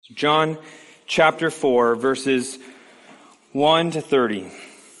John chapter 4, verses 1 to 30.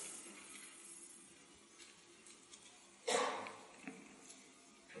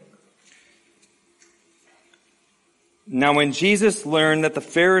 Now when Jesus learned that the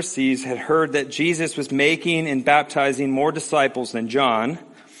Pharisees had heard that Jesus was making and baptizing more disciples than John,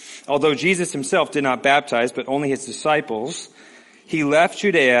 although Jesus himself did not baptize, but only his disciples, he left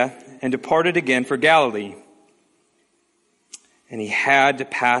Judea and departed again for Galilee. And he had to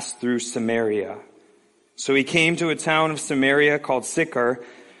pass through Samaria. So he came to a town of Samaria called Sychar,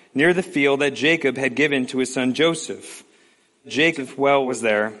 near the field that Jacob had given to his son Joseph. Jacob's well was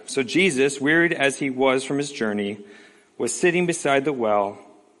there. So Jesus, wearied as he was from his journey, was sitting beside the well.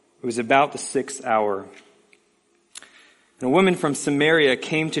 It was about the 6th hour. And a woman from Samaria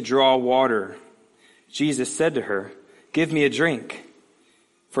came to draw water. Jesus said to her, "Give me a drink."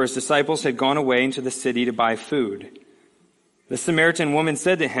 For his disciples had gone away into the city to buy food. The Samaritan woman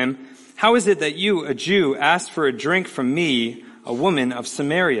said to him, "How is it that you, a Jew, ask for a drink from me, a woman of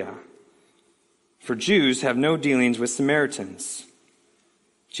Samaria? For Jews have no dealings with Samaritans."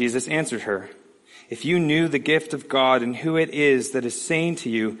 Jesus answered her, "If you knew the gift of God and who it is that is saying to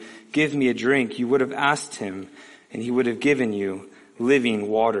you, 'Give me a drink,' you would have asked him, and he would have given you living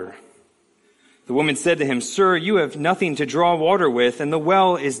water." The woman said to him, "Sir, you have nothing to draw water with, and the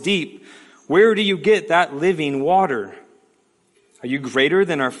well is deep. Where do you get that living water? Are you greater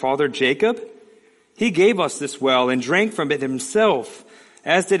than our father Jacob? He gave us this well and drank from it himself,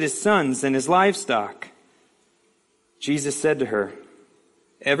 as did his sons and his livestock." Jesus said to her,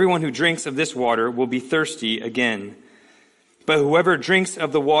 "Everyone who drinks of this water will be thirsty again. But whoever drinks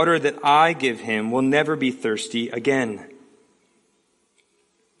of the water that I give him will never be thirsty again.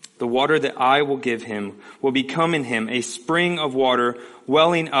 The water that I will give him will become in him a spring of water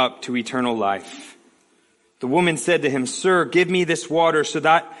welling up to eternal life." The woman said to him, "Sir, give me this water so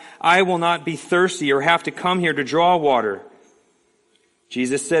that I will not be thirsty or have to come here to draw water."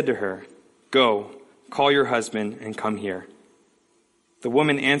 Jesus said to her, "Go, call your husband and come here." The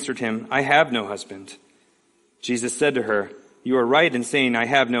woman answered him, "I have no husband." Jesus said to her, "You are right in saying, 'I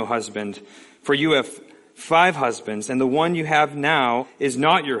have no husband,' for you have 5 husbands, and the one you have now is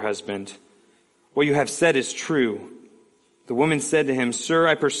not your husband. What you have said is true." The woman said to him, "Sir,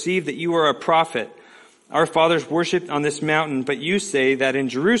 I perceive that you are a prophet. Our fathers worshipped on this mountain, but you say that in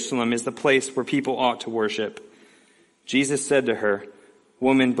Jerusalem is the place where people ought to worship." Jesus said to her,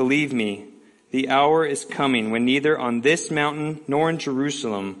 "Woman, believe me, the hour is coming when neither on this mountain nor in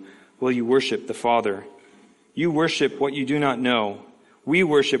Jerusalem will you worship the Father. You worship what you do not know. We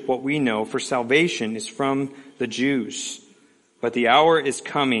worship what we know, for salvation is from the Jews. But the hour is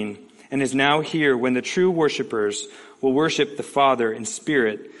coming and is now here when the true worshipers will worship the Father in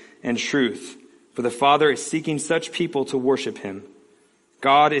spirit and truth. For the Father is seeking such people to worship him.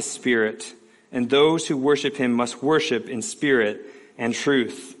 God is spirit, and those who worship him must worship in spirit and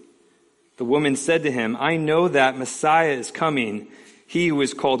truth." The woman said to him, "I know that Messiah is coming, he who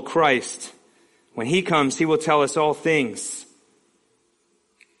is called Christ. When he comes, he will tell us all things."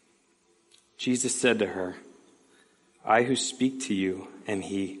 Jesus said to her, "I who speak to you am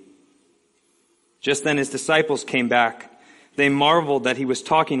he." Just then his disciples came back. They marveled that he was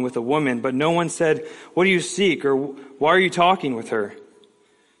talking with a woman, but no one said, "What do you seek?" or "Why are you talking with her?"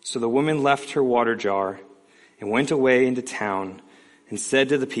 So the woman left her water jar and went away into town and said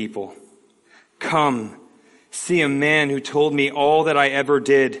to the people, "Come, see a man who told me all that I ever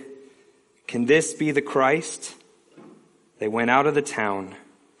did. Can this be the Christ?" They went out of the town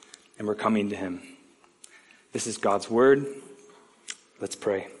and were coming to him. This is God's word. Let's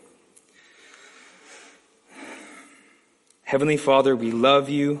pray. Heavenly Father, we love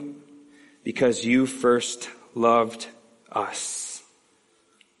you because you first loved us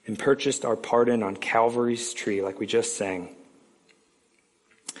and purchased our pardon on Calvary's tree, like we just sang.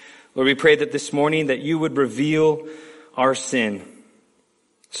 Lord, we pray that this morning that you would reveal our sin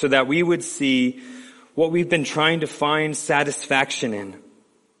so that we would see what we've been trying to find satisfaction in,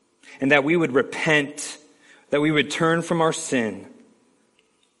 and that we would repent, that we would turn from our sin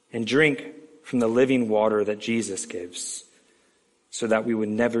and drink from the living water that Jesus gives, so that we would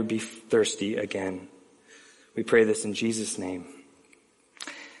never be thirsty again. We pray this in Jesus' name.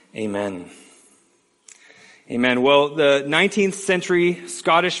 Amen. Amen. Well, the 19th century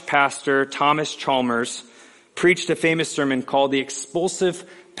Scottish pastor Thomas Chalmers preached a famous sermon called "The Expulsive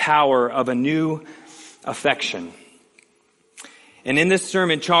Power of a New Affection." And in this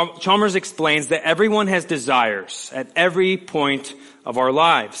sermon, Chalmers explains that everyone has desires at every point of our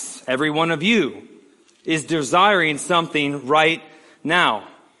lives. Every one of you is desiring something right now.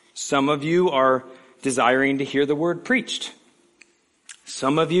 Some of you are desiring to hear the word preached.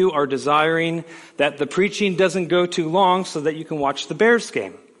 Some of you are desiring that the preaching doesn't go too long so that you can watch the Bears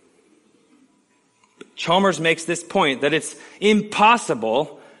game. Chalmers makes this point that it's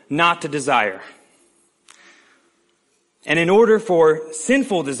impossible not to desire. And in order for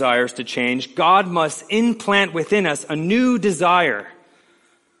sinful desires to change, God must implant within us a new desire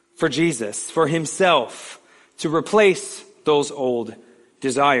for Jesus, for himself, to replace those old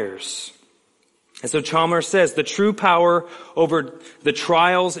desires. And so Chalmers says the true power over the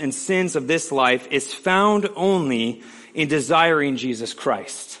trials and sins of this life is found only in desiring Jesus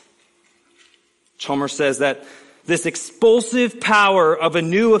Christ. Chalmers says that this expulsive power of a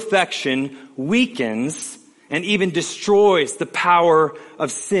new affection weakens and even destroys the power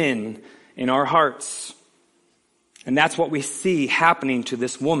of sin in our hearts. And that's what we see happening to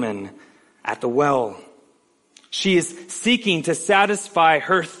this woman at the well. She is seeking to satisfy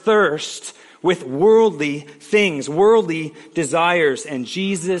her thirst with worldly things, worldly desires, and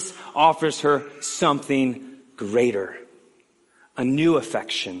Jesus offers her something greater, a new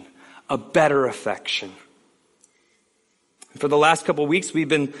affection, a better affection. For the last couple of weeks, we've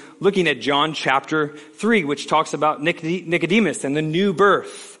been looking at John chapter 3, which talks about Nicodemus and the new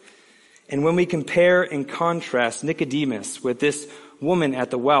birth. And when we compare and contrast Nicodemus with this woman at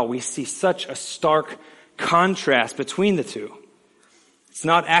the well, we see such a stark contrast between the two. It's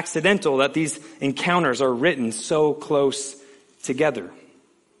not accidental that these encounters are written so close together.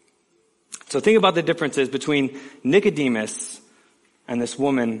 So think about the differences between Nicodemus and this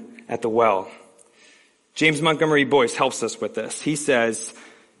woman at the well. James Montgomery Boyce helps us with this. He says,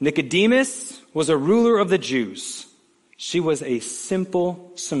 Nicodemus was a ruler of the Jews. She was a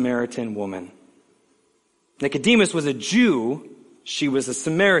simple Samaritan woman. Nicodemus was a Jew. She was a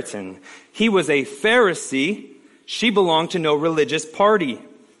Samaritan. He was a Pharisee. She belonged to no religious party.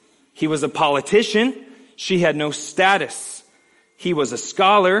 He was a politician. She had no status. He was a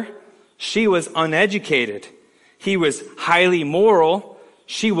scholar. She was uneducated. He was highly moral.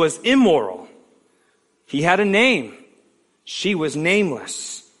 She was immoral. He had a name. She was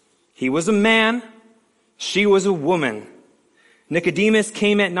nameless. He was a man. She was a woman. Nicodemus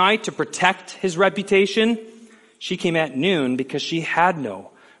came at night to protect his reputation. She came at noon because she had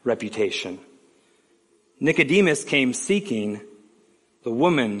no reputation. Nicodemus came seeking. The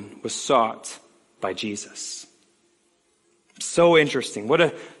woman was sought by Jesus. So interesting. What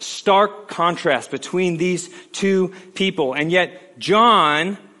a stark contrast between these two people. And yet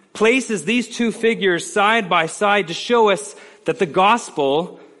John places these two figures side by side to show us that the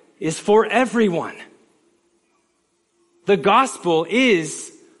gospel is for everyone. The gospel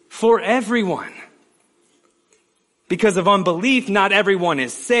is for everyone. Because of unbelief, not everyone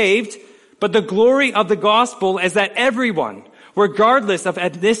is saved, but the glory of the gospel is that everyone, regardless of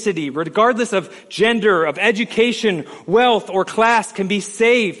ethnicity, regardless of gender, of education, wealth, or class, can be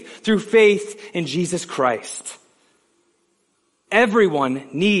saved through faith in Jesus Christ. Everyone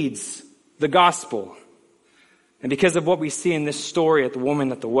needs the gospel. And because of what we see in this story at the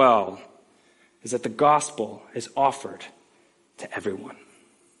woman at the well, is that the gospel is offered to everyone.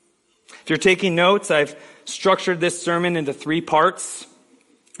 If you're taking notes, I've structured this sermon into 3 parts.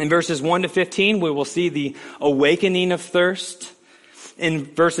 In verses 1 to 15, we will see the awakening of thirst. In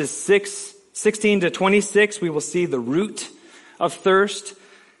verses 16 to 26, we will see the root of thirst.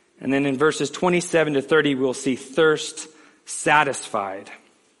 And then in verses 27 to 30, we'll see thirst satisfied.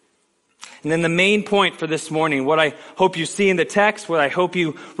 And then the main point for this morning, what I hope you see in the text, what I hope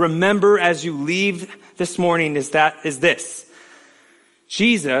you remember as you leave this morning is this.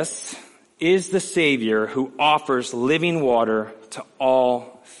 Jesus is the Savior who offers living water to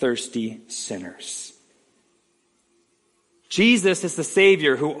all thirsty sinners. Jesus is the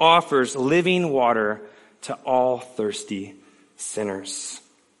Savior who offers living water to all thirsty sinners.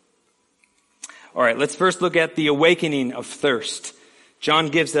 All right, let's first look at the awakening of thirst. John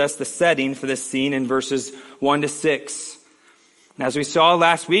gives us the setting for this scene in verses 1 to 6. And as we saw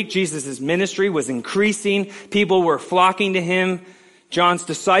last week, Jesus' ministry was increasing. People were flocking to him. John's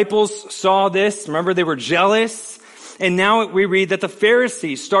disciples saw this. Remember, they were jealous. And now we read that the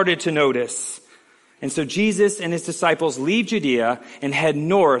Pharisees started to notice. And so Jesus and his disciples leave Judea and head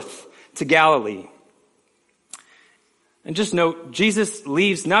north to Galilee. And just note, Jesus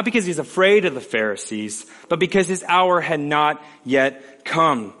leaves not because he's afraid of the Pharisees, but because his hour had not yet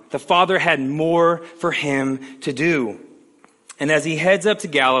come. The Father had more for him to do. And as he heads up to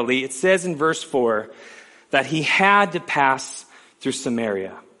Galilee, it says in verse 4 that he had to pass through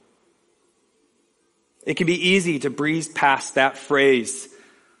Samaria. It can be easy to breeze past that phrase,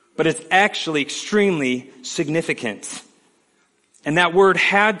 but it's actually extremely significant. And that word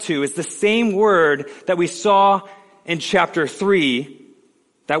had to is the same word that we saw in chapter 3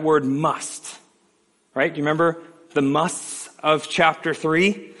 That word must, right? Do you remember the musts of chapter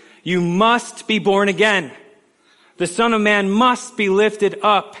 3? You must be born again. The Son of Man must be lifted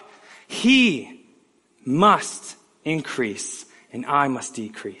up. He must increase and I must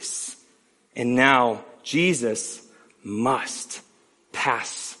decrease. And now Jesus must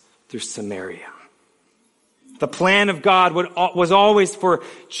pass through Samaria. The plan of God was always for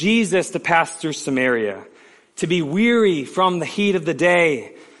Jesus to pass through Samaria, to be weary from the heat of the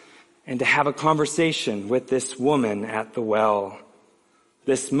day, and to have a conversation with this woman at the well.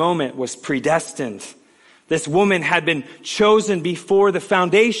 This moment was predestined. This woman had been chosen before the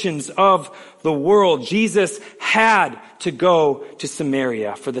foundations of the world. Jesus had to go to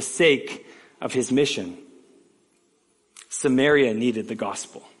Samaria for the sake of his mission. Samaria needed the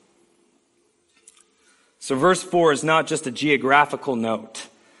gospel. So verse 4 is not just a geographical note.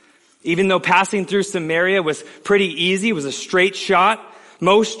 Even though passing through Samaria was pretty easy, was a straight shot,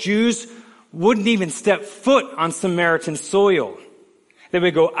 most Jews wouldn't even step foot on Samaritan soil. They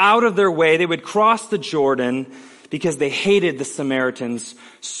would go out of their way, they would cross the Jordan because they hated the Samaritans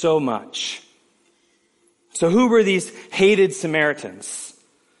so much. So who were these hated Samaritans?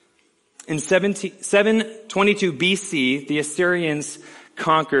 In 722 BC, the Assyrians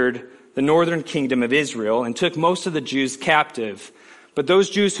conquered the northern kingdom of Israel and took most of the Jews captive. But those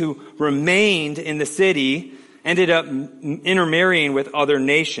Jews who remained in the city ended up intermarrying with other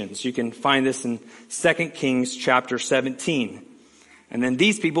nations. You can find this in 2 Kings chapter 17. And then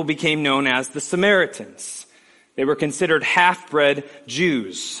these people became known as the Samaritans. They were considered half-bred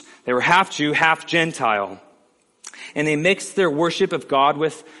Jews. They were half Jew, half Gentile. And they mixed their worship of God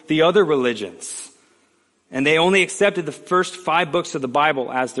with the other religions. And they only accepted the first 5 books of the Bible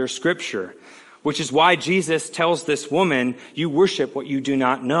as their scripture, which is why Jesus tells this woman, you worship what you do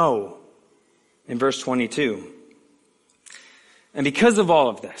not know, in verse 22. And because of all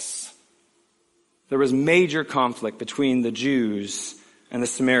of this, there was major conflict between the Jews and the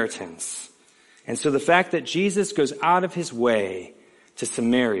Samaritans. And so the fact that Jesus goes out of his way to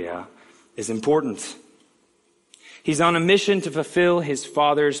Samaria is important. He's on a mission to fulfill his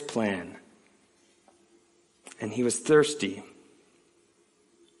Father's plan. And he was thirsty.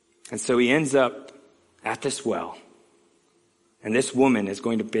 And so he ends up at this well. And this woman is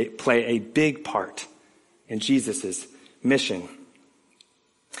going to play a big part in Jesus' mission.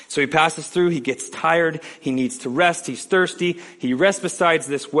 So he passes through, he gets tired, he needs to rest, he's thirsty, he rests beside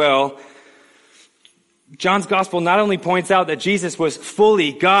this well. John's gospel not only points out that Jesus was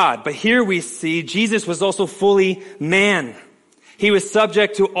fully God, but here we see Jesus was also fully man. He was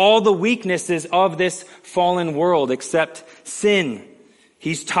subject to all the weaknesses of this fallen world except sin.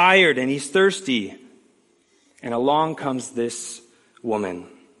 He's tired and he's thirsty. And along comes this woman.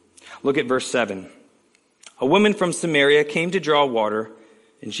 Look at verse 7. A woman from Samaria came to draw water,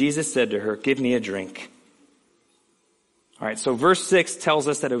 and Jesus said to her, give me a drink. All right, so verse 6 tells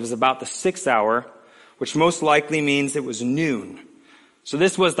us that it was about the 6th hour, which most likely means it was noon. So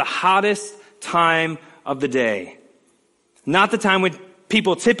this was the hottest time of the day. Not the time when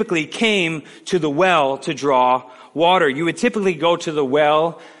people typically came to the well to draw water. You would typically go to the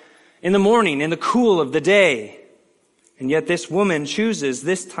well in the morning, in the cool of the day. And yet this woman chooses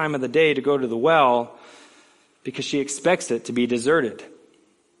this time of the day to go to the well because she expects it to be deserted.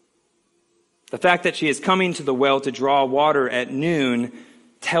 The fact that she is coming to the well to draw water at noon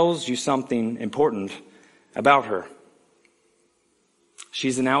tells you something important about her.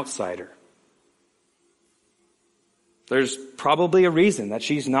 She's an outsider. There's probably a reason that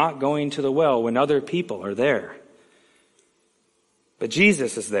she's not going to the well when other people are there. But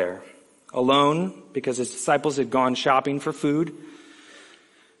Jesus is there, alone, because his disciples had gone shopping for food,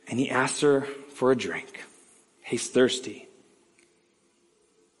 and he asks her for a drink. He's thirsty.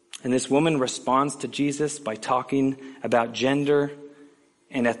 And this woman responds to Jesus by talking about gender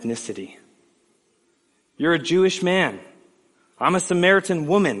and ethnicity. You're a Jewish man. I'm a Samaritan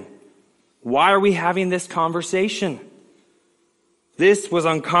woman. Why are we having this conversation? This was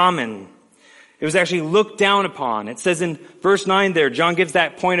uncommon. It was actually looked down upon. It says in verse 9 there, John gives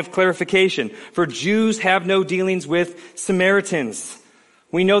that point of clarification. For Jews have no dealings with Samaritans.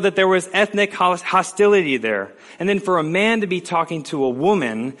 We know that there was ethnic hostility there. And then for a man to be talking to a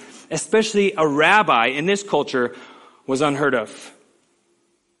woman, especially a rabbi in this culture, was unheard of.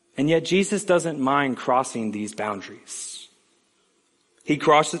 And yet Jesus doesn't mind crossing these boundaries. He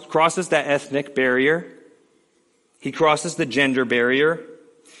crosses that ethnic barrier. He crosses the gender barrier.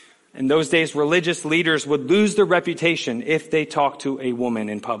 In those days, religious leaders would lose their reputation if they talked to a woman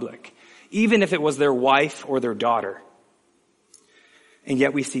in public, even if it was their wife or their daughter. And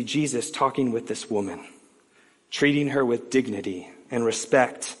yet we see Jesus talking with this woman, treating her with dignity and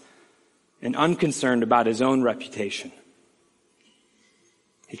respect and unconcerned about his own reputation.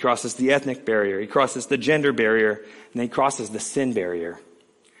 He crosses the ethnic barrier, he crosses the gender barrier, and then he crosses the sin barrier.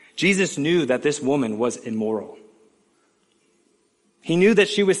 Jesus knew that this woman was immoral. He knew that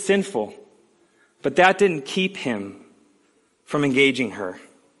she was sinful, but that didn't keep him from engaging her.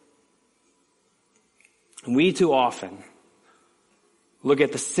 We too often look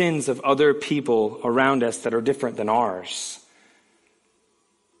at the sins of other people around us that are different than ours,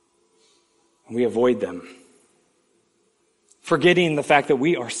 and we avoid them, forgetting the fact that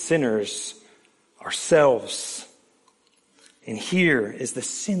we are sinners ourselves. And here is the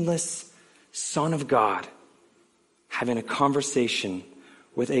sinless Son of God having a conversation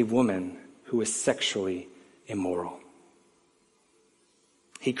with a woman who is sexually immoral.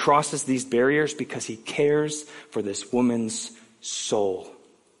 He crosses these barriers because he cares for this woman's soul.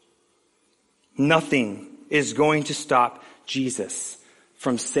 Nothing is going to stop Jesus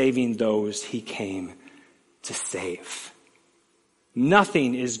from saving those he came to save.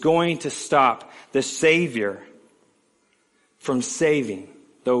 Nothing is going to stop the Savior from saving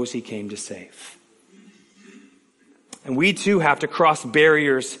those he came to save. And we too have to cross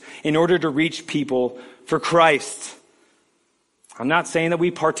barriers in order to reach people for Christ. I'm not saying that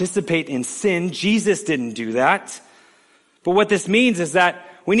we participate in sin. Jesus didn't do that. But what this means is that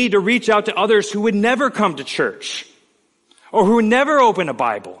we need to reach out to others who would never come to church or who would never open a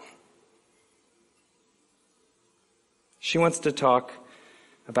Bible. She wants to talk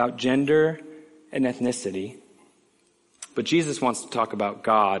about gender and ethnicity, but Jesus wants to talk about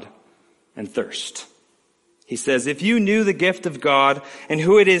God and thirst. He says, if you knew the gift of God and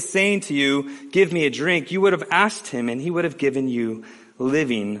who it is saying to you, give me a drink, you would have asked him and he would have given you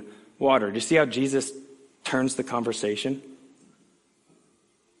living water. Do you see how Jesus turns the conversation?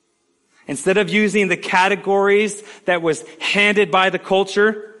 Instead of using the categories that was handed by the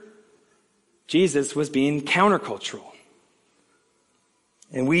culture, Jesus was being countercultural.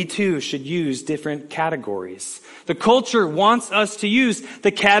 And we too should use different categories. The culture wants us to use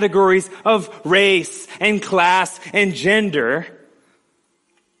the categories of race and class and gender.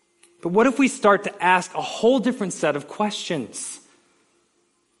 But what if we start to ask a whole different set of questions?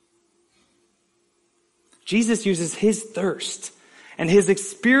 Jesus uses his thirst and his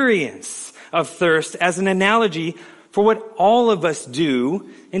experience of thirst as an analogy for what all of us do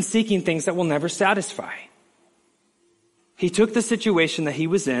in seeking things that will never satisfy. He took the situation that he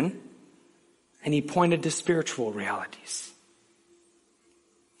was in and he pointed to spiritual realities.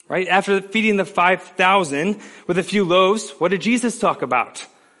 Right? After feeding the 5,000 with a few loaves, what did Jesus talk about?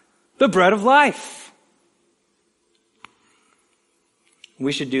 The bread of life.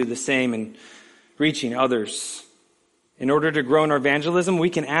 We should do the same in reaching others. In order to grow in our evangelism, we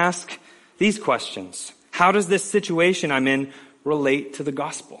can ask these questions. How does this situation I'm in relate to the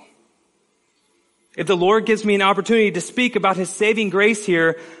gospel? If the Lord gives me an opportunity to speak about his saving grace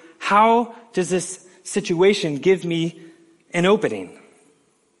here, how does this situation give me an opening?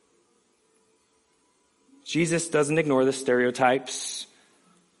 Jesus doesn't ignore the stereotypes,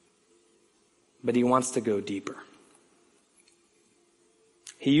 but he wants to go deeper.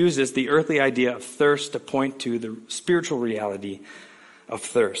 He uses the earthly idea of thirst to point to the spiritual reality of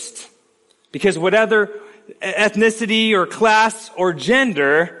thirst. Because whatever ethnicity or class or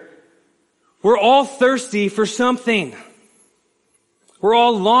gender, we're all thirsty for something. We're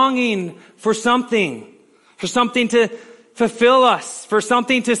all longing for something to fulfill us, for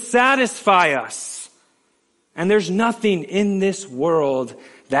something to satisfy us. And there's nothing in this world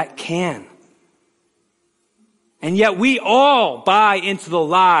that can. And yet we all buy into the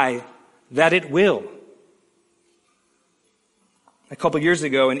lie that it will. A couple years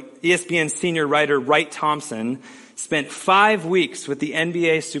ago, an ESPN senior writer, Wright Thompson, spent 5 weeks with the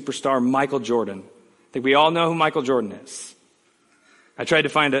NBA superstar Michael Jordan. I think we all know who Michael Jordan is. I tried to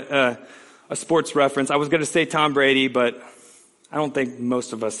find a sports reference. I was going to say Tom Brady, but I don't think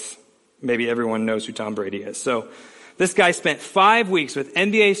most of us, maybe everyone knows who Tom Brady is. So this guy spent 5 weeks with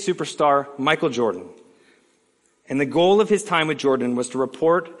NBA superstar Michael Jordan. And the goal of his time with Jordan was to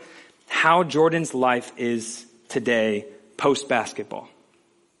report how Jordan's life is today post-basketball.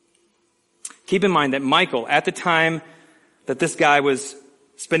 Keep in mind that Michael, at the time that this guy was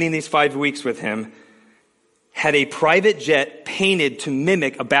spending these 5 weeks with him, had a private jet painted to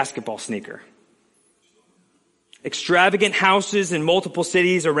mimic a basketball sneaker. Extravagant houses in multiple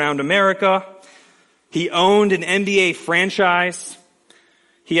cities around America. He owned an NBA franchise.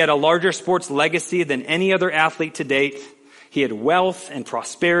 He had a larger sports legacy than any other athlete to date. He had wealth and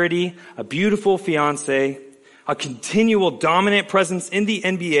prosperity, a beautiful fiancée, a continual dominant presence in the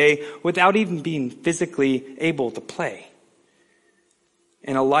NBA without even being physically able to play.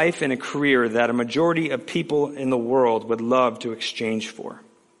 and a life and a career that a majority of people in the world would love to exchange for.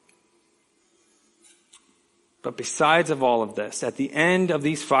 But besides of all of this, at the end of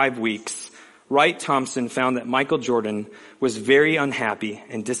these 5 weeks, Wright Thompson found that Michael Jordan was very unhappy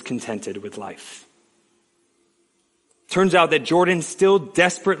and discontented with life. Turns out that Jordan still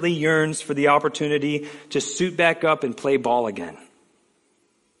desperately yearns for the opportunity to suit back up and play ball again.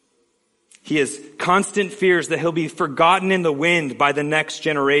 He has constant fears that he'll be forgotten in the wind by the next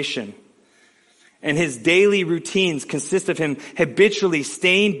generation. And his daily routines consist of him habitually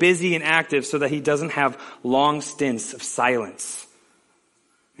staying busy and active so that he doesn't have long stints of silence.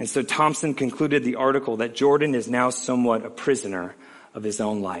 And so Thompson concluded the article that Jordan is now somewhat a prisoner of his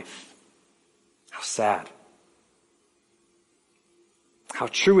own life. How sad. How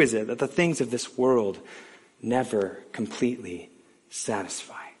true is it that the things of this world never completely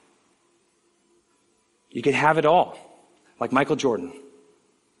satisfy? You could have it all, like Michael Jordan.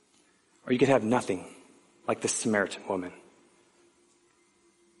 Or you could have nothing, like this Samaritan woman.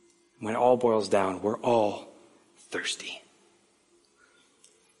 When it all boils down, we're all thirsty.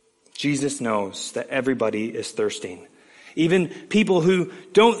 Jesus knows that everybody is thirsting. Even people who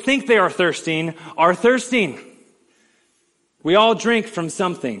don't think they are thirsting are thirsting. We all drink from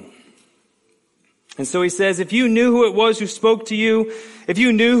something. And so he says, if you knew who it was who spoke to you, if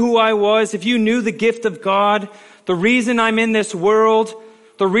you knew who I was, if you knew the gift of God, the reason I'm in this world,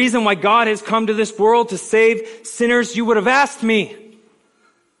 the reason why God has come to this world to save sinners, you would have asked me.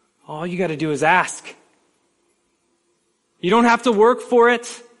 All you got to do is ask. You don't have to work for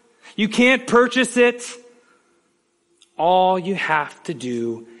it. You can't purchase it. All you have to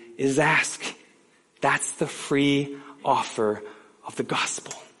do is ask. That's the free offer of the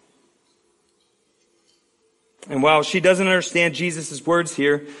gospel. And while she doesn't understand Jesus' words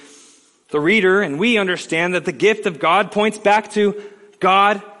here, the reader and we understand that the gift of God points back to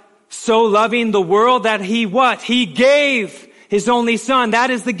God so loving the world that He what? He gave His only Son.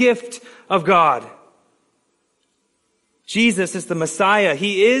 That is the gift of God. Jesus is the Messiah.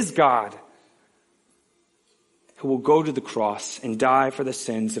 He is God who will go to the cross and die for the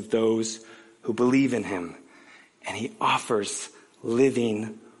sins of those who believe in Him. And He offers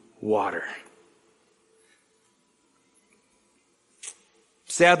living water.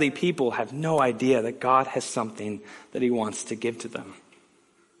 Sadly, people have no idea that God has something that He wants to give to them.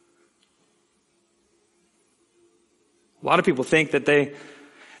 A lot of people think that they're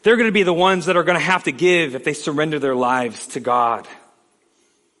going to be the ones that are going to have to give if they surrender their lives to God.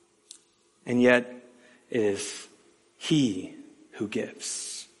 And yet, it is He who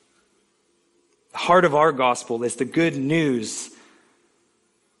gives. The heart of our gospel is the good news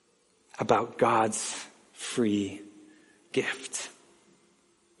about God's free gift.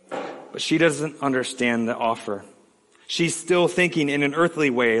 But she doesn't understand the offer. She's still thinking in an earthly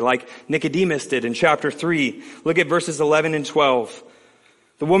way, like Nicodemus did in chapter 3. Look at verses 11 and 12.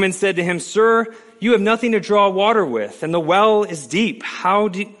 The woman said to him, "Sir, you have nothing to draw water with, and the well is deep.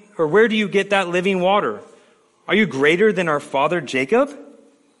 Where do you get that living water? Are you greater than our father Jacob?"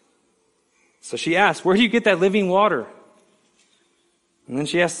 So she asked, "Where do you get that living water?" And then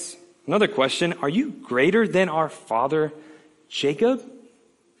she asks another question, "Are you greater than our father Jacob?"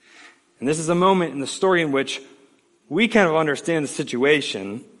 And this is a moment in the story in which we kind of understand the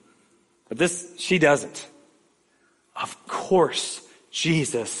situation, but she doesn't. Of course,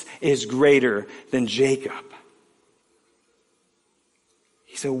 Jesus is greater than Jacob.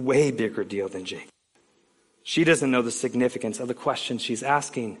 He's a way bigger deal than Jacob. She doesn't know the significance of the question she's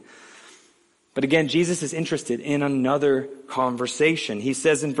asking. But again, Jesus is interested in another conversation. He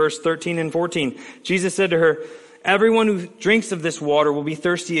says in verse 13 and 14, Jesus said to her, "Everyone who drinks of this water will be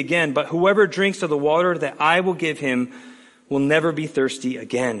thirsty again, but whoever drinks of the water that I will give him will never be thirsty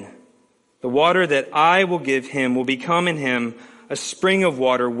again. The water that I will give him will become in him a spring of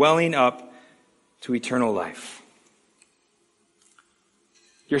water welling up to eternal life."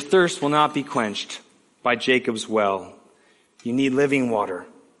 Your thirst will not be quenched by Jacob's well. You need living water.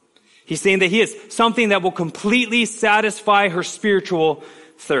 He's saying that He is something that will completely satisfy her spiritual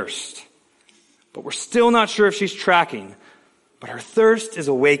thirst. But we're still not sure if she's tracking. But her thirst is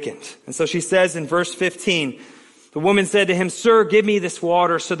awakened. And so she says in verse 15, the woman said to him, "Sir, give me this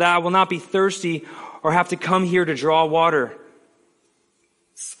water so that I will not be thirsty or have to come here to draw water."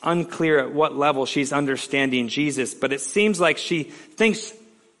 It's unclear at what level she's understanding Jesus, but it seems like she thinks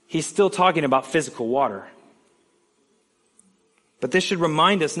He's still talking about physical water. But this should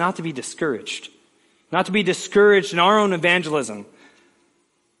remind us not to be discouraged. Not to be discouraged in our own evangelism.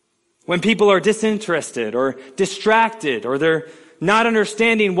 When people are disinterested or distracted or they're not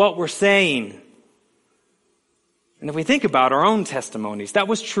understanding what we're saying. And if we think about our own testimonies, that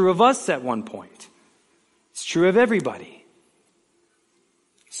was true of us at one point. It's true of everybody.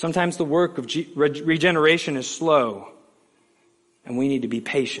 Sometimes the work of regeneration is slow, and we need to be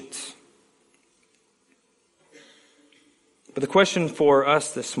patient. But the question for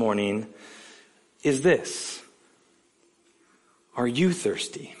us this morning is this: are you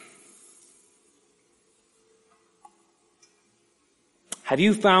thirsty? Have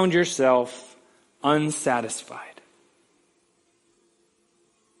you found yourself unsatisfied?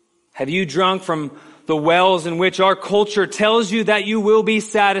 Have you drunk from the wells in which our culture tells you that you will be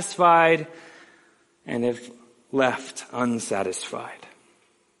satisfied, and have left unsatisfied?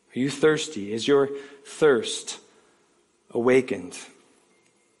 Are you thirsty? Is your thirst awakened?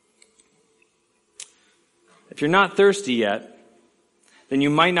 If you're not thirsty yet, then you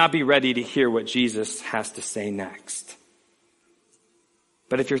might not be ready to hear what Jesus has to say next.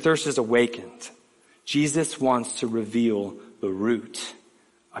 But if your thirst is awakened, Jesus wants to reveal the root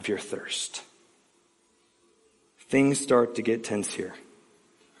of your thirst. Things start to get tense here.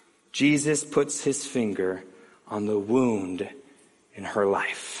 Jesus puts his finger on the wound in her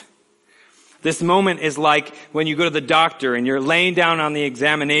life. This moment is like when you go to the doctor and you're laying down on the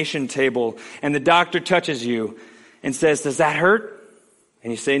examination table and the doctor touches you and says, "Does that hurt?"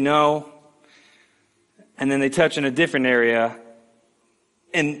 And you say, "No." And then they touch in a different area.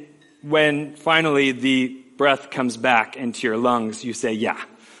 And when finally the breath comes back into your lungs, you say, "Yeah,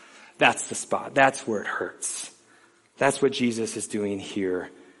 that's the spot. That's where it hurts." That's what Jesus is doing here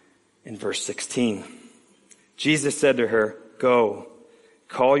in verse 16. Jesus said to her, "Go,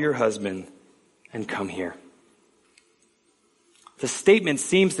 call your husband and come here." The statement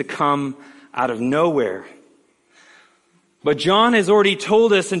seems to come out of nowhere. But John has already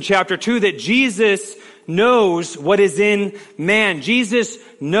told us in chapter 2 that Jesus knows what is in man. Jesus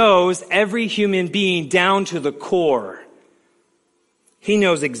knows every human being down to the core. He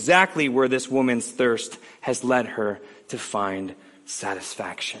knows exactly where this woman's thirst has led her to find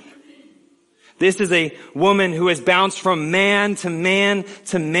satisfaction. This is a woman who has bounced from man to man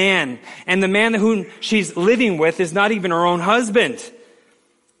to man. And the man whom she's living with is not even her own husband.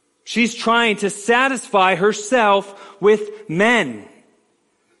 She's trying to satisfy herself with men.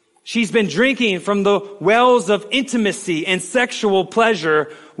 She's been drinking from the wells of intimacy and sexual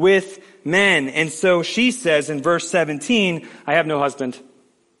pleasure with men. And so she says in verse 17, "I have no husband."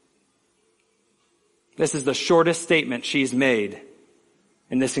 This is the shortest statement she's made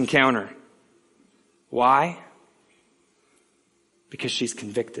in this encounter. Why? Because she's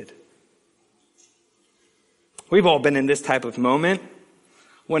convicted. We've all been in this type of moment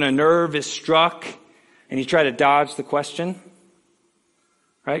when a nerve is struck and you try to dodge the question.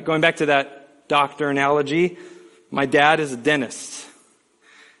 Right? Going back to that doctor analogy, my dad is a dentist.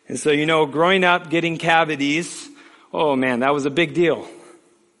 And so, growing up getting cavities, oh man, that was a big deal.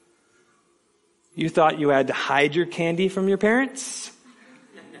 You thought you had to hide your candy from your parents?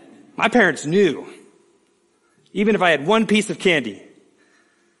 My parents knew. Even if I had one piece of candy.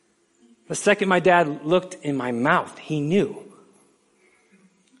 The second my dad looked in my mouth, he knew.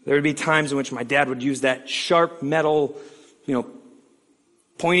 There would be times in which my dad would use that sharp metal,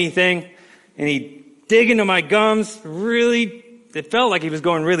 pointy thing, and he'd dig into my gums. Really, it felt like he was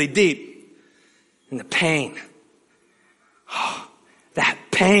going really deep. And the pain. That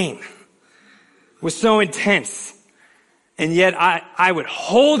pain was so intense. And yet I would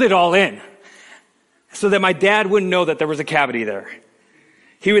hold it all in so that my dad wouldn't know that there was a cavity there.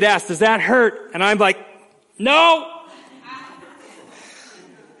 He would ask, "Does that hurt?" And I'm like, "No!"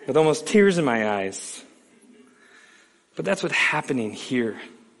 With almost tears in my eyes. But that's what's happening here.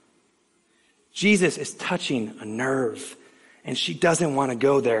 Jesus is touching a nerve, and she doesn't want to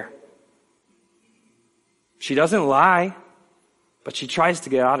go there. She doesn't lie, but she tries to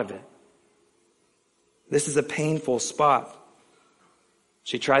get out of it. This is a painful spot.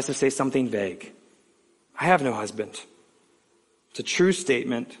 She tries to say something vague. "I have no husband." It's a true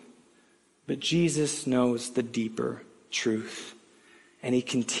statement, but Jesus knows the deeper truth. And he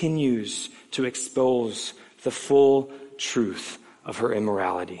continues to expose the full truth of her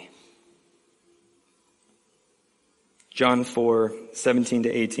immorality. John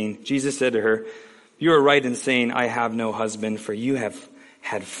 4:17-18, Jesus said to her, "You are right in saying, 'I have no husband,' for you have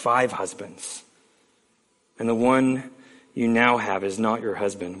had 5 husbands. And the one you now have is not your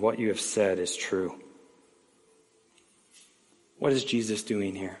husband. What you have said is true." What is Jesus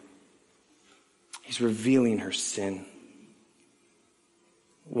doing here? He's revealing her sin.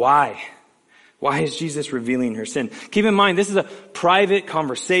 Why? Why is Jesus revealing her sin? Keep in mind, this is a private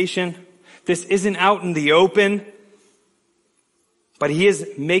conversation. This isn't out in the open. But he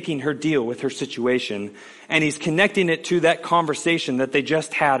is making her deal with her situation, and he's connecting it to that conversation that they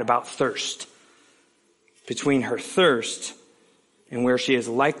just had about thirst. Between her thirst and where she is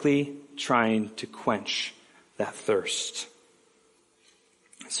likely trying to quench that thirst.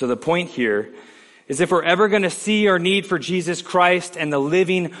 So the point here is if we're ever going to see our need for Jesus Christ and the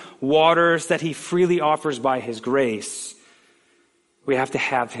living waters that he freely offers by his grace, we have to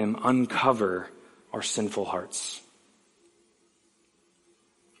have him uncover our sinful hearts.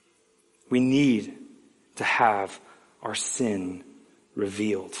 We need to have our sin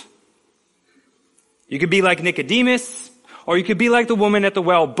revealed. You could be like Nicodemus, or you could be like the woman at the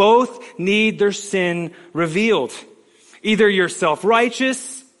well. Both need their sin revealed. Either you're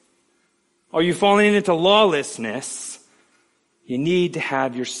self-righteous, or you're falling into lawlessness. You need to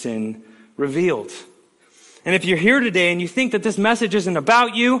have your sin revealed. And if you're here today and you think that this message isn't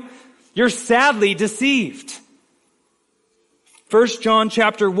about you, you're sadly deceived. 1 John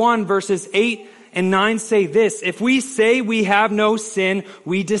chapter 1 verses 8 and 9 say this: if we say we have no sin,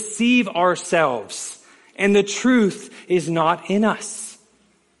 we deceive ourselves, and the truth is not in us.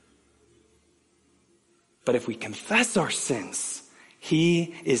 But if we confess our sins,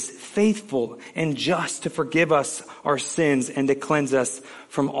 he is faithful and just to forgive us our sins and to cleanse us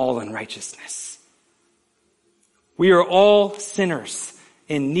from all unrighteousness. We are all sinners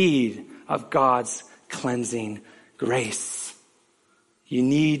in need of God's cleansing grace. You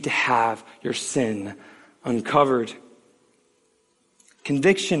need to have your sin uncovered.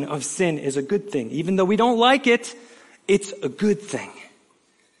 Conviction of sin is a good thing. Even though we don't like it, it's a good thing.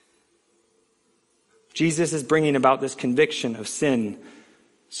 Jesus is bringing about this conviction of sin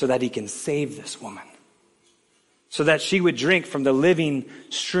so that he can save this woman. So that she would drink from the living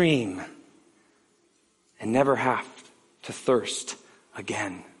stream and never have to thirst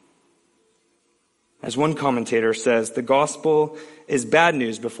again. As one commentator says, the gospel is bad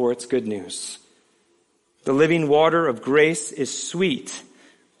news before it's good news. The living water of grace is sweet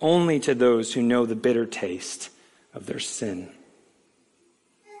only to those who know the bitter taste of their sin.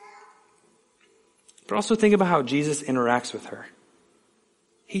 But also think about how Jesus interacts with her.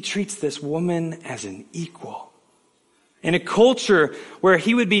 He treats this woman as an equal. In a culture where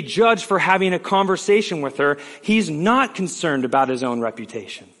he would be judged for having a conversation with her, he's not concerned about his own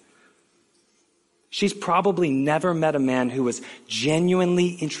reputation. She's probably never met a man who was genuinely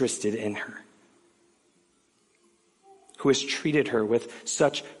interested in her, who has treated her with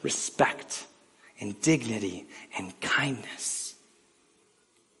such respect and dignity and kindness.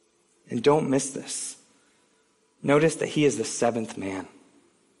 And don't miss this. Notice that he is the seventh man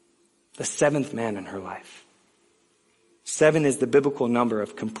in her life. 7 is the biblical number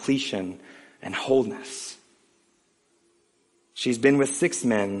of completion and wholeness. She's been with 6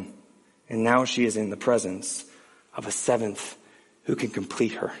 men, and now she is in the presence of a 7th who can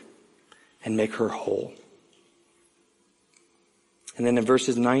complete her and make her whole. And then in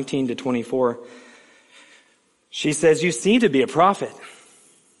verses 19 to 24, she says, "You seem to be a prophet.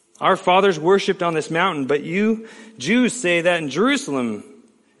 Our fathers worshipped on this mountain, but you Jews say that in Jerusalem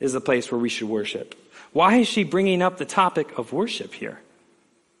is the place where we should worship." Why is she bringing up the topic of worship here?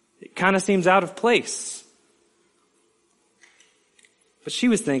 It kind of seems out of place. But she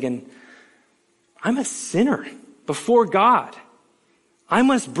was thinking, I'm a sinner before God. I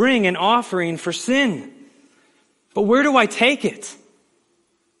must bring an offering for sin. But where do I take it?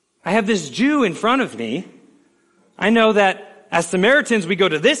 I have this Jew in front of me. I know that as Samaritans we go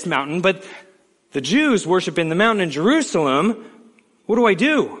to this mountain, but the Jews worship in the mountain in Jerusalem. What do I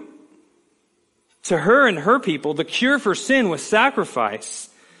do? To her and her people, the cure for sin was sacrifice.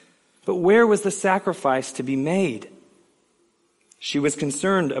 But where was the sacrifice to be made? She was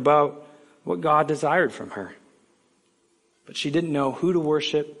concerned about what God desired from her. But she didn't know who to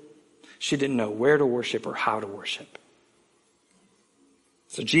worship. She didn't know where to worship or how to worship.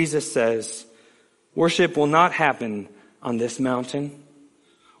 So Jesus says, worship will not happen on this mountain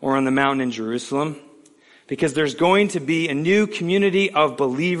or on the mountain in Jerusalem, because there's going to be a new community of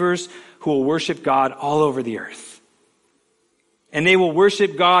believers who will worship God all over the earth. And they will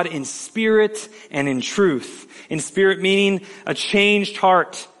worship God in spirit and in truth. In spirit meaning a changed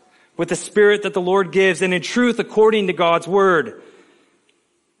heart with the spirit that the Lord gives, and in truth according to God's word.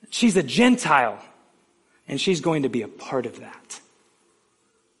 She's a Gentile, and she's going to be a part of that.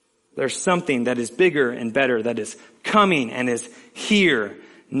 There's something that is bigger and better that is coming and is here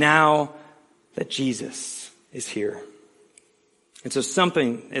now that Jesus is here. And so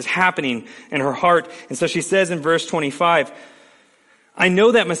something is happening in her heart. And so she says in verse 25, I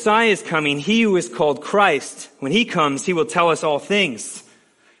know that Messiah is coming, he who is called Christ. When he comes, he will tell us all things.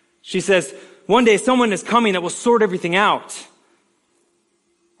 She says, one day someone is coming that will sort everything out.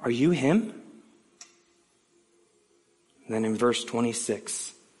 Are you him? And then in verse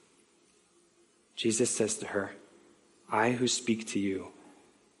 26, Jesus says to her, I who speak to you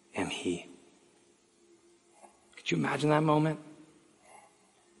am he. Could you imagine that moment?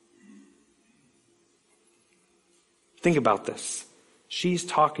 Think about this. She's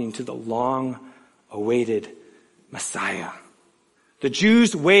talking to the long-awaited Messiah. The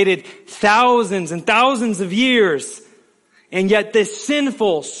Jews waited thousands and thousands of years, and yet this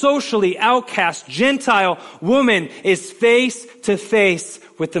sinful, socially outcast Gentile woman is face to face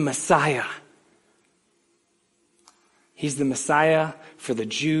with the Messiah. He's the Messiah for the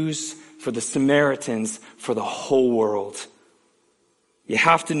Jews, for the Samaritans, for the whole world. You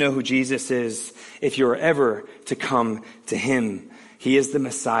have to know who Jesus is if you're ever to come to him. He is the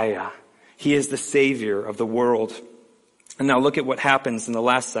Messiah. He is the Savior of the world. And now look at what happens in the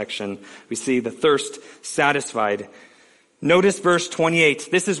last section. We see the thirst satisfied. Notice verse 28.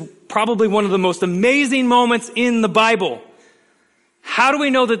 This is probably one of the most amazing moments in the Bible. How do we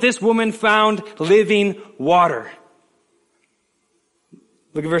know that this woman found living water?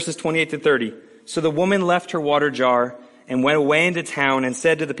 Look at verses 28 to 30. So the woman left her water jar and went away into town and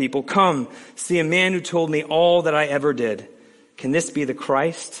said to the people, come, see a man who told me all that I ever did. Can this be the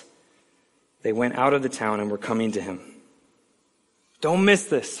Christ? They went out of the town and were coming to him. Don't miss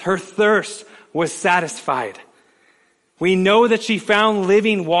this. Her thirst was satisfied. We know that she found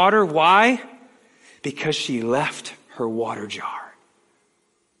living water. Why? Because she left her water jar.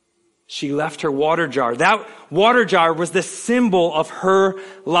 She left her water jar. That water jar was the symbol of her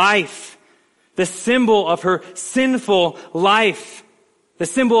life. The symbol of her sinful life. The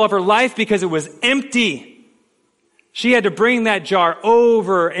symbol of her life because it was empty. She had to bring that jar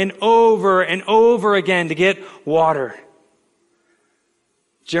over and over and over again to get water.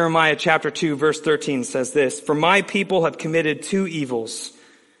 Jeremiah chapter 2 verse 13 says this, for my people have committed two evils.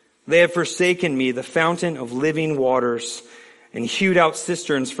 They have forsaken me, the fountain of living waters, and hewed out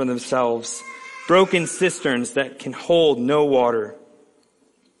cisterns for themselves, broken cisterns that can hold no water.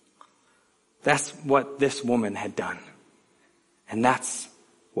 That's what this woman had done. And that's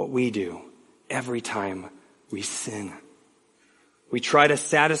what we do every time we sin. We try to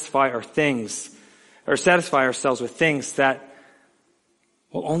satisfy ourselves with things that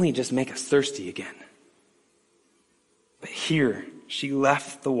will only just make us thirsty again. But here, she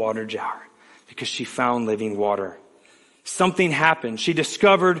left the water jar because she found living water. Something happened. She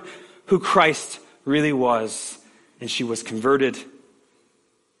discovered who Christ really was, and she was converted.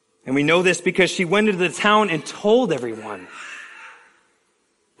 And we know this because she went into the town and told everyone.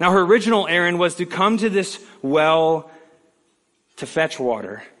 Now, her original errand was to come to this well to fetch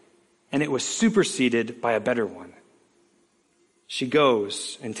water, and it was superseded by a better one. She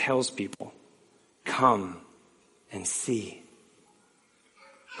goes and tells people, come and see.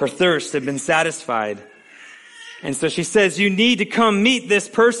 Her thirst had been satisfied. And so she says, you need to come meet this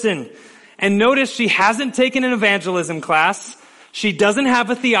person. And notice she hasn't taken an evangelism class. She doesn't have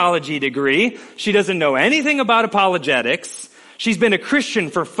a theology degree. She doesn't know anything about apologetics. She's been a Christian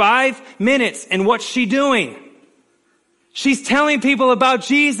for 5 minutes. And what's she doing? She's telling people about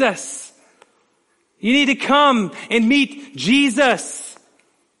Jesus. You need to come and meet Jesus.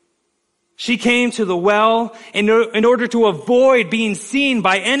 She came to the well in order to avoid being seen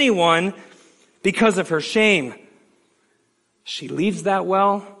by anyone because of her shame. She leaves that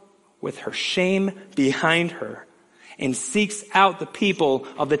well with her shame behind her and seeks out the people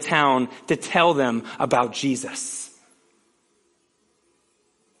of the town to tell them about Jesus.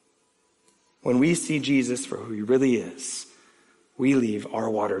 When we see Jesus for who he really is, we leave our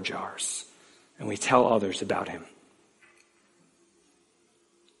water jars and we tell others about him.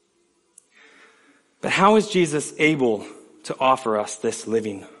 But how is Jesus able to offer us this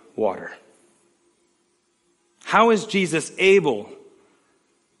living water? How is Jesus able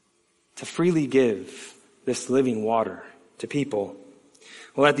to freely give this living water to people?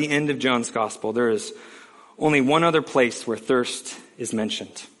 Well, at the end of John's gospel, there is only one other place where thirst is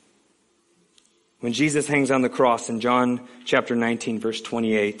mentioned. When Jesus hangs on the cross in John chapter 19, verse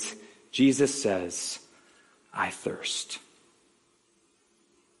 28, Jesus says, I thirst.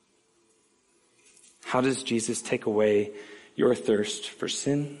 How does Jesus take away your thirst for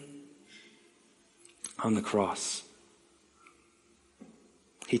sin? On the cross.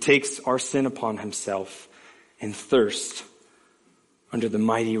 He takes our sin upon himself and thirst under the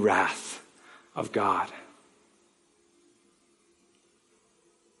mighty wrath of God.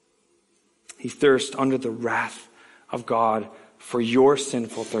 He thirsts under the wrath of God for your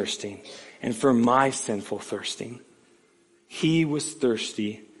sinful thirsting and for my sinful thirsting. He was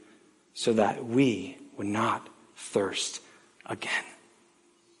thirsty so that we would not thirst again.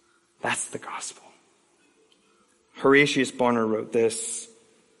 That's the gospel. Horatius Bonar wrote this: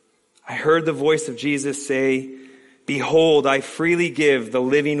 I heard the voice of Jesus say, behold, I freely give the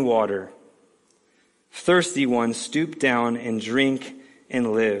living water. Thirsty ones, stoop down and drink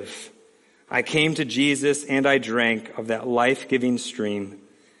and live. I came to Jesus and I drank of that life-giving stream.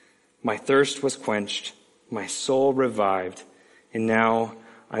 My thirst was quenched, my soul revived, and now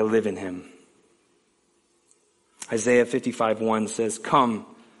I live in him. Isaiah 55:1 says, come,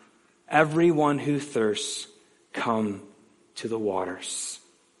 everyone who thirsts, come to the waters.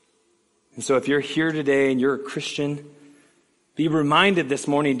 And so if you're here today and you're a Christian, be reminded this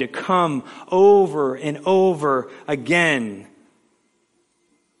morning to come over and over again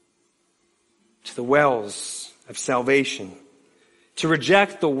to the wells of salvation, to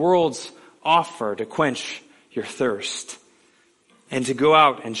reject the world's offer to quench your thirst, and to go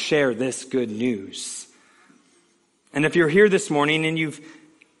out and share this good news. And if you're here this morning and you've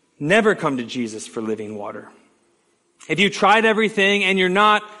never come to Jesus for living water, if you tried everything and you're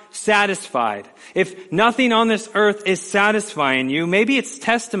not satisfied, if nothing on this earth is satisfying you, maybe it's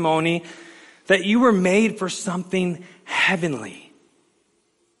testimony that you were made for something heavenly.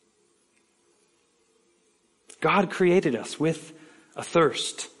 God created us with a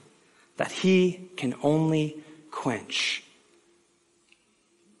thirst that he can only quench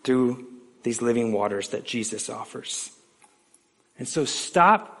through these living waters that Jesus offers. And so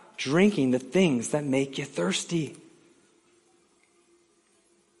stop drinking the things that make you thirsty.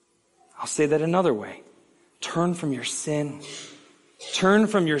 I'll say that another way. Turn from your sin. Turn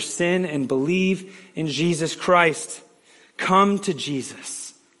from your sin and believe in Jesus Christ. Come to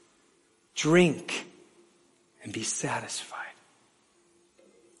Jesus. Drink and be satisfied.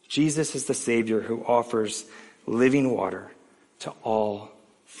 Jesus is the Savior who offers living water to all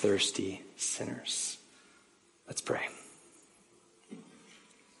thirsty sinners. Let's pray.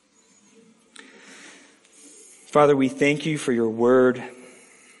 Father, we thank you for your word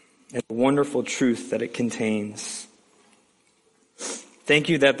and the wonderful truth that it contains. Thank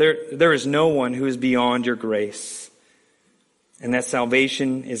you that there is no one who is beyond your grace, and that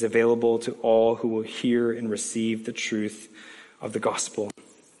salvation is available to all who will hear and receive the truth of the gospel.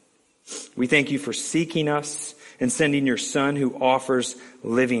 We thank you for seeking us and sending your Son who offers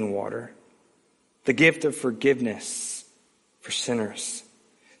living water, the gift of forgiveness for sinners,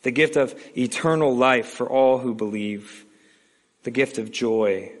 the gift of eternal life for all who believe, the gift of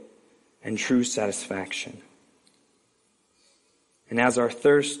joy and true satisfaction. And as our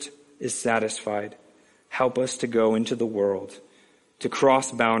thirst is satisfied, help us to go into the world, to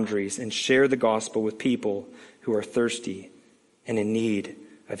cross boundaries and share the gospel with people who are thirsty and in need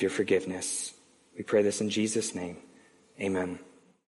of your forgiveness. We pray this in Jesus' name. Amen.